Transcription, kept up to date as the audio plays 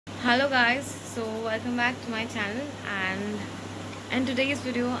Hello guys, so welcome back to my channel, and in today's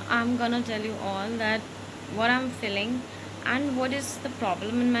video I'm gonna tell you all that what I'm feeling and what is the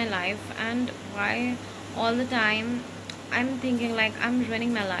problem in my life and why all the time I'm thinking like I'm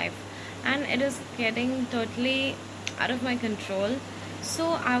ruining my life and it is getting totally out of my control.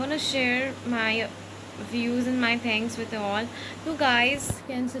 So I want to share my views and my things with you all. You guys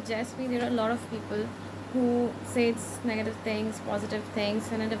can suggest me. There are a lot of people who say it's negative things, positive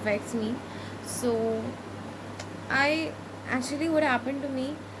things, and it affects me. So I actually, what happened to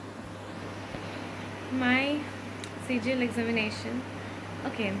me, my CGL examination.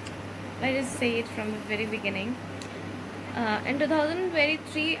 Okay, let's just say it from the very beginning. In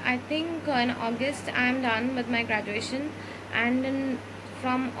 2023, I think in August I'm done with my graduation, and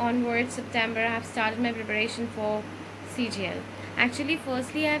from onwards September I have started my preparation for CGL. Actually,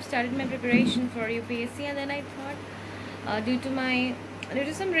 firstly I have started my preparation for UPSC, and then I thought due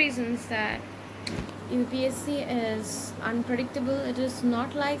to some reasons that UPSC is unpredictable. It is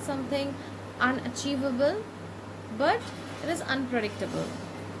not like something unachievable, but it is unpredictable.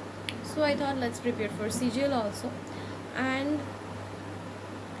 So I thought let's prepare for CGL also, and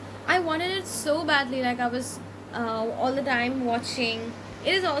I wanted it so badly. Like I was all the time watching.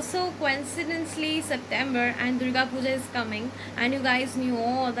 It is also coincidentally September and Durga Puja is coming, and you guys knew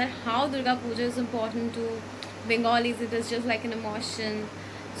all that how Durga Puja is important to Bengalis. It is just like an emotion.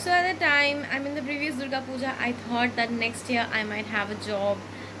 So at the time, I mean the previous Durga Puja, I thought that next year I might have a job.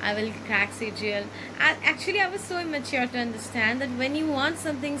 I will crack CGL. Actually, I was so immature to understand that when you want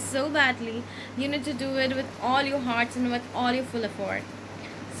something so badly, you need to do it with all your hearts and with all your full effort.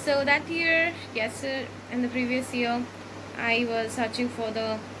 So that year, yes sir, in the previous year, I was searching for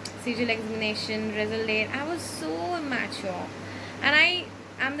the CGL examination result date. I was so immature, and I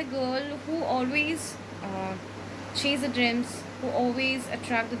am the girl who always chase the dreams, who always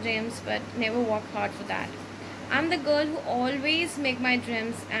attract the dreams, but never work hard for that. I'm the girl who always make my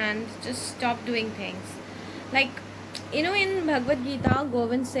dreams and just stop doing things. Like, in Bhagavad Gita,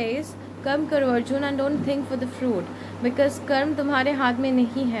 Govind says, कर्म करो Arjun and don't think for the fruit, because कर्म तुम्हारे हाथ में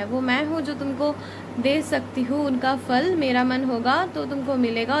नहीं है. वो मैं हूँ जो तुमको दे सकती हूँ उनका फल. मेरा मन होगा तो तुमको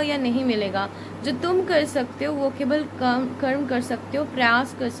मिलेगा या नहीं मिलेगा. जो तुम कर सकते हो वो केवल कर्म कर सकते हो,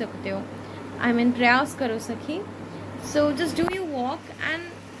 प्रयास कर सकते हो. I mean प्रयास करो सखी. So just do your work and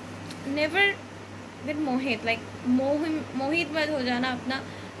never get Mohit. Like मोहित मत हो जाना अपना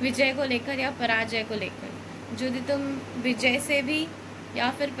विजय को लेकर या पराजय को लेकर. यदि तुम विजय से भी या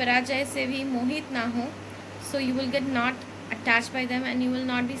फिर पराजय से भी मोहित ना हो, so you will get not attached by them and you will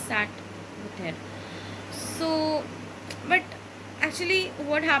not be sad with it. So, but actually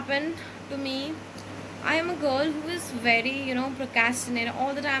what happened to me, I am a girl who is very, procrastinate.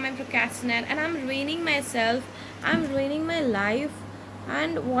 All the time I procrastinate and I'm ruining myself, I'm ruining my life,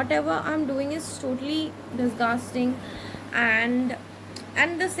 and whatever I'm doing is totally disgusting. And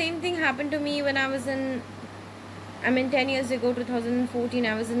the same thing happened to me when I was in 10 years ago, 2014,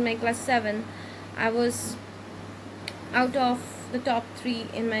 I was in my class 7. I was out of the top 3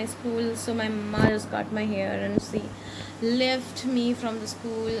 in my school, so my mother cut my hair and she left me from the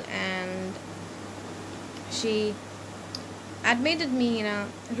school and she admitted me in a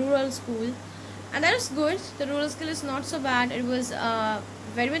rural school, and that was good. The rural school is not so bad. It was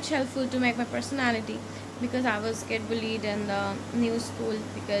very much helpful to make my personality, because I was get bullied in the new school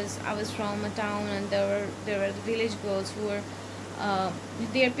because I was from a town and there were the village girls who were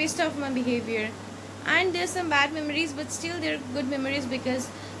they are pissed off my behavior, and there's some bad memories, but still they're good memories, because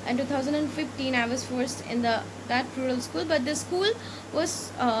in 2015 I was forced in that rural school, but the school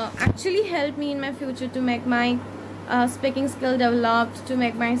was actually helped me in my future to make my speaking skill developed, to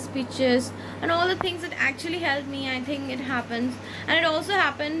make my speeches and all the things that actually helped me. I think it happens, and it also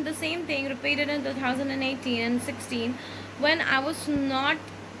happened the same thing repeated in 2018 and 16 when I was not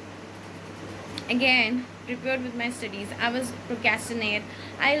again prepared with my studies. I was procrastinate.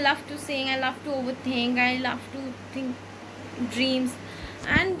 I love to sing, I love to overthink, I love to think dreams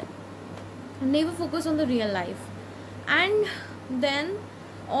and never focus on the real life. And then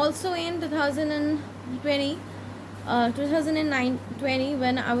also in 2020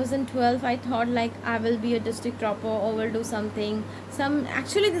 when I was in 12, I thought like I will be a district topper or will do something.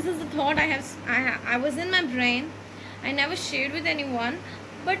 Actually this is the thought I was in my brain. I never shared with anyone,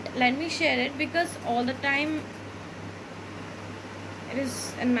 but let me share it because all the time it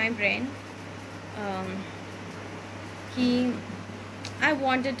is in my brain. I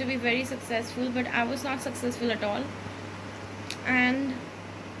wanted to be very successful, but I was not successful at all. And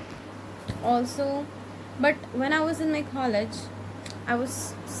also, but when I was in my college, I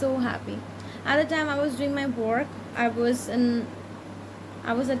was so happy. At the time I was doing my work, I was in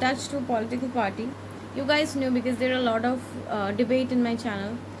I was attached to a political party. You guys knew because there are a lot of debate in my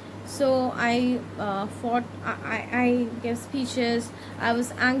channel. So I fought, I gave speeches, I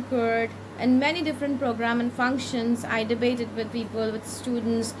was anchored in many different program and functions. I debated with people, with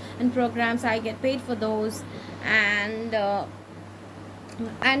students and programs. I get paid for those, and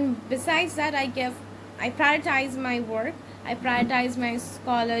besides that, I prioritize my work, I prioritize my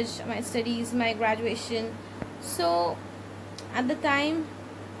college, my studies, my graduation. So at the time,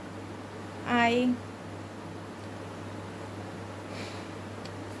 I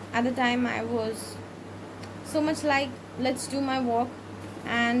was so much like, let's do my work,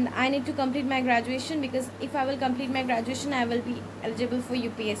 and I need to complete my graduation, because if I will complete my graduation, I will be eligible for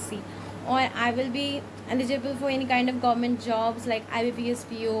UPSC, or I will be eligible for any kind of government jobs like IBPS,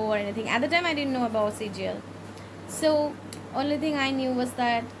 PO or anything. At the time, I didn't know about CGL. So only thing I knew was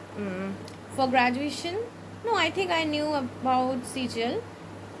that for graduation, no, I think I knew about CGL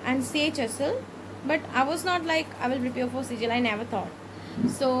and CHSL, but I was not like I will prepare for CGL. I never thought.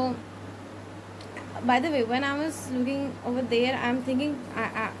 So by the way, when I was looking over there, I'm thinking,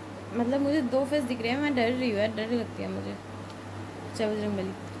 मतलब मुझे दो face दिख रहे हैं, मैं डर रही हूँ यार, डर लगती है मुझे। अच्छा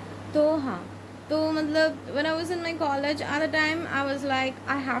बजरंगबली। तो हाँ, तो मतलब when I was in my college at the time, I was like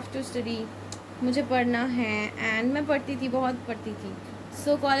I have to study, मुझे पढ़ना है, and मैं पढ़ती थी, बहुत पढ़ती थी.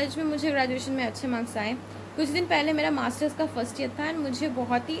 So कॉलेज में मुझे ग्रेजुएशन में अच्छे मार्क्स आए. कुछ दिन पहले मेरा मास्टर्स का फर्स्ट ईयर था, एंड मुझे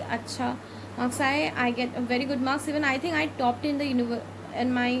बहुत ही अच्छा मार्क्स आए. I get very good marks. Even I think I topped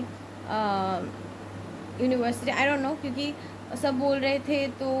in my university. I don't know, क्योंकि सब बोल रहे थे,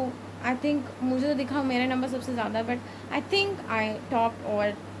 तो आई थिंक मुझे तो दिखा मेरा नंबर सबसे ज़्यादा, but I think I top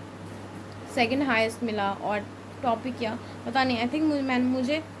और सेकंड हाईएस्ट मिला, और टॉप ही किया, पता नहीं. आई थिंक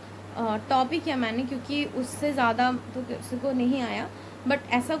मुझे टॉप ही किया मैंने, क्योंकि उससे ज़्यादा तो किसी को नहीं आया. बट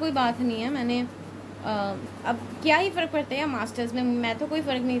ऐसा कोई बात नहीं है. मैंने अब क्या ही फ़र्क पड़ता है मास्टर्स में, मैं तो कोई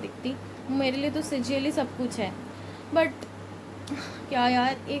फ़र्क नहीं दिखती. मेरे लिए तो सीजीएल ही सब कुछ है. बट क्या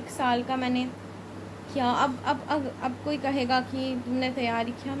यार, 1 साल का मैंने क्या, अब कोई कहेगा कि तुमने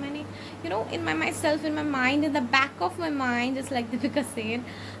तैयारी किया. मैंने इन my self, in my mind, in the back of my mind, just like Deepika said,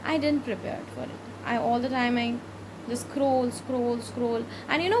 I didn't prepare for it. All the time I just scroll.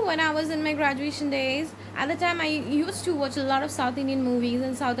 And when I was in my graduation days, at the time I used to watch a lot of South Indian movies.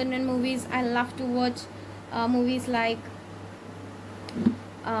 And South Indian movies, I love to watch movies like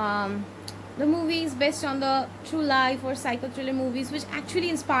the movies based on the true life, or psycho thriller movies which actually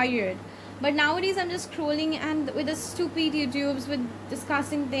inspired. But nowadays I'm just scrolling, and with the stupid YouTubes with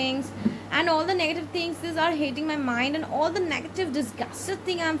discussing things, and all the negative things, these are hitting my mind, and all the negative disgusted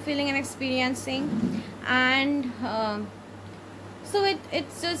thing I'm feeling and experiencing. And so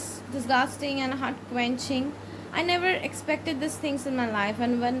it's just disgusting and heart quenching. I never expected these things in my life.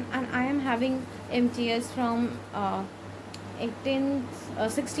 And I am having MTS from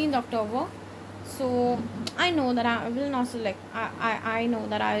 16th October. So I know that I will not select, I know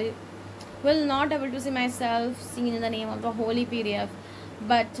that I will not able to see myself seen in the name of the holy PDF.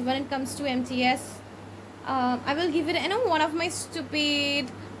 But when it comes to MTS, I will give it, one of my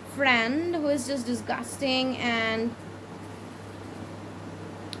stupid friend who is just disgusting and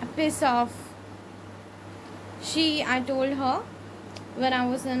a piss off. I told her when I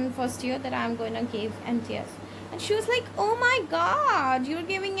was in first year that I'm going to give MTS, and she was like, oh my god, you're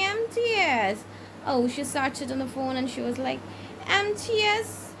giving MTS. Oh, she searched it on the phone, and she was like,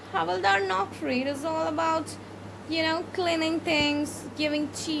 MTS Havaldar Nokri, it is all about cleaning things, giving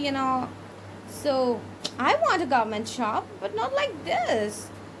tea and all. So I want a government job, but not like this.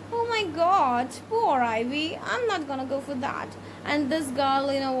 Oh my god, poor Ivy, I'm not gonna go for that. And this girl,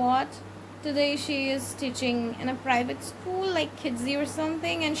 what, today she is teaching in a private school like Kidsy or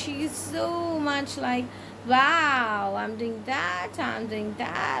something, and she's so much like, wow, I'm doing that,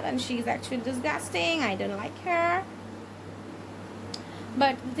 and she's actually disgusting. I don't like her.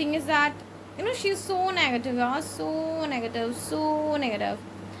 But the thing is that she's so negative, so negative.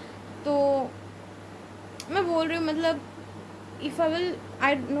 तो मैं बोल रही हूँ, मतलब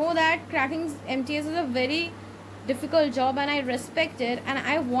I know that cracking MTS is a very difficult job, and I respect it, and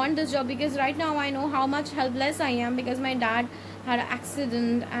I want this job, because right now I know how much helpless I am, because my dad had an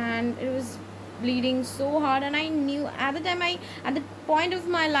accident and it was bleeding so hard. And I knew at the time, at the point of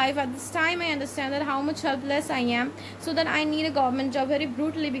my life, at this time, I understand that how much helpless I am, so that I need a government job very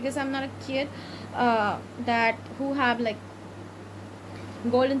brutally, because I'm not a kid who have like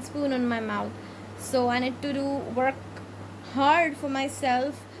golden spoon in my mouth. So I need to work hard for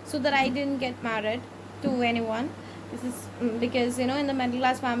myself, so that I didn't get married to anyone. This is because in the middle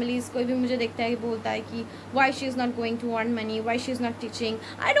class families कोई भी मुझे देखता है बोलता है कि why she is not going to earn money, why she is not teaching.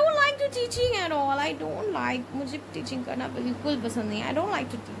 I don't like to teaching at all. I don't like, मुझे teaching करना बिल्कुल पसंद नहीं. I don't like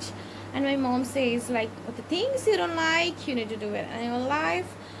to teach. And my mom says like, the things you don't like, you need to do it. And in your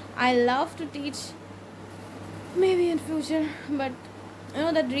life, I love to teach. Maybe in future, but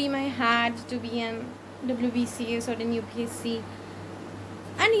the dream I had to be an WBCS or an UPSC.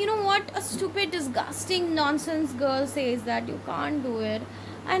 And you know what? A stupid, disgusting, nonsense girl says that you can't do it.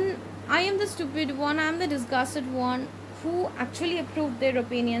 And I am the stupid one. I am the disgusted one who actually approved their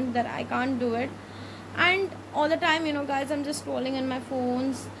opinion that I can't do it. And all the time, guys, I'm just scrolling on my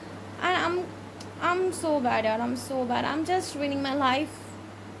phones. And I'm so bad, yaar. I'm so bad. I'm just ruining my life.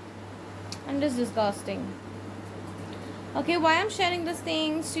 And it's disgusting. Okay, why I'm sharing these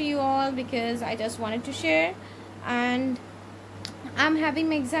things to you all? Because I just wanted to share. And I'm having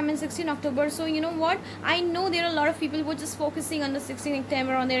my exam in 16 October. So you know what? I know there are a lot of people who are just focusing on the 16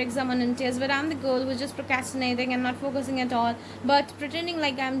 September on their exam on MTS. But I'm the girl who's just procrastinating and not focusing at all. But pretending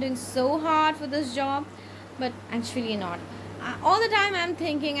like I'm doing so hard for this job. But actually not. All the time I'm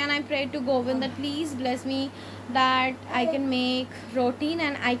thinking and I pray to Govind that please bless me that I can make routine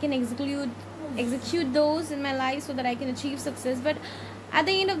and I can execute those in my life so that I can achieve success. But at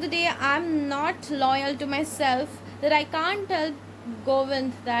the end of the day, I'm not loyal to myself, that I can't tell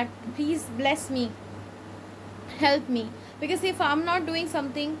Govind that please bless me, help me, because if I'm not doing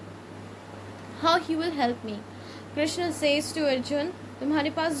something, how he will help me? Krishna says to Arjun, तुम्हारे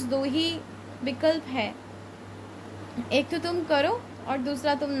पास दो ही विकल्प है, एक तो तुम करो और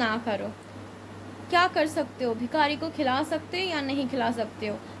दूसरा तुम ना करो. क्या कर सकते हो? भिखारी को खिला सकते हो या नहीं खिला सकते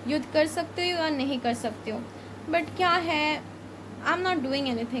हो, युद्ध कर सकते हो या नहीं कर सकते हो. बट क्या है, I am not doing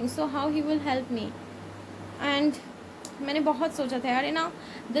anything, so how he will help me. And मैंने बहुत सोचा था यार,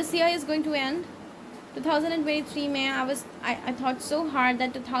 this year is going to and. 2023 में I thought so hard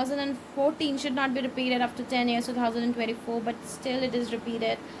that 2014 should not be repeated after 10 years, 2024, but still it is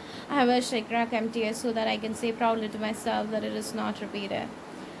repeated. I wish I crack MTS so that I can say proudly to myself that it is not repeated.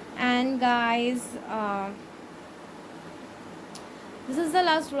 And guys, this is the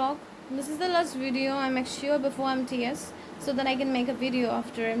last vlog. This is the last video I make sure before MTS, so that I can make a video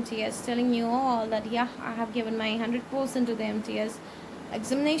after MTS telling you all that yeah, I have given my 100% to the MTS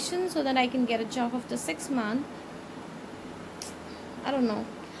examination so that I can get a job after 6 months. I don't know.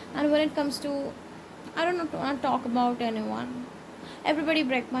 And when it comes to, I don't know, to not talk about anyone. Everybody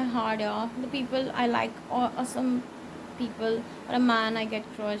break my heart, yeah. The people I like, or some people, or a man I get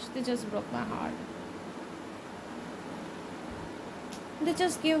crushed, they just broke my heart. They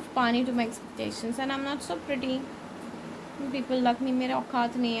just give pani to my expectations, and I'm not so pretty. People like me, मेरा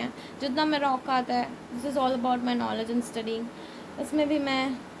औकात नहीं है. जितना मेरा औकात है, this is all about my knowledge and studying. इसमें भी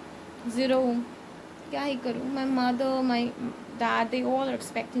मैं zero हूँ. क्या ही करूँ? My mother, my dad, they all are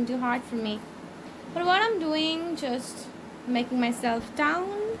expecting too hard from me. But what I'm doing, just making myself down.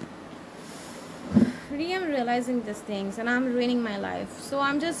 Really, I'm realizing these things, and I'm ruining my life. So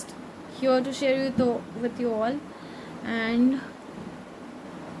I'm just here to share with you all. And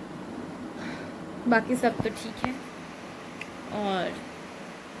बाकी सब तो ठीक है. और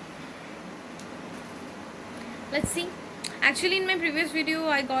let's see. Actually, in my previous video,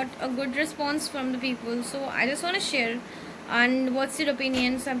 I got a good response from the people, so I just want to share. And what's your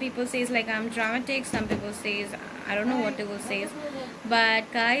opinion? Some people says like I'm dramatic. Some people says I don't know what they will say.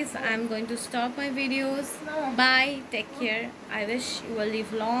 But guys, I'm going to stop my videos. Bye. Take care. I wish you will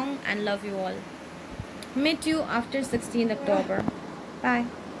live long and love you all. Meet you after 16th October. Bye.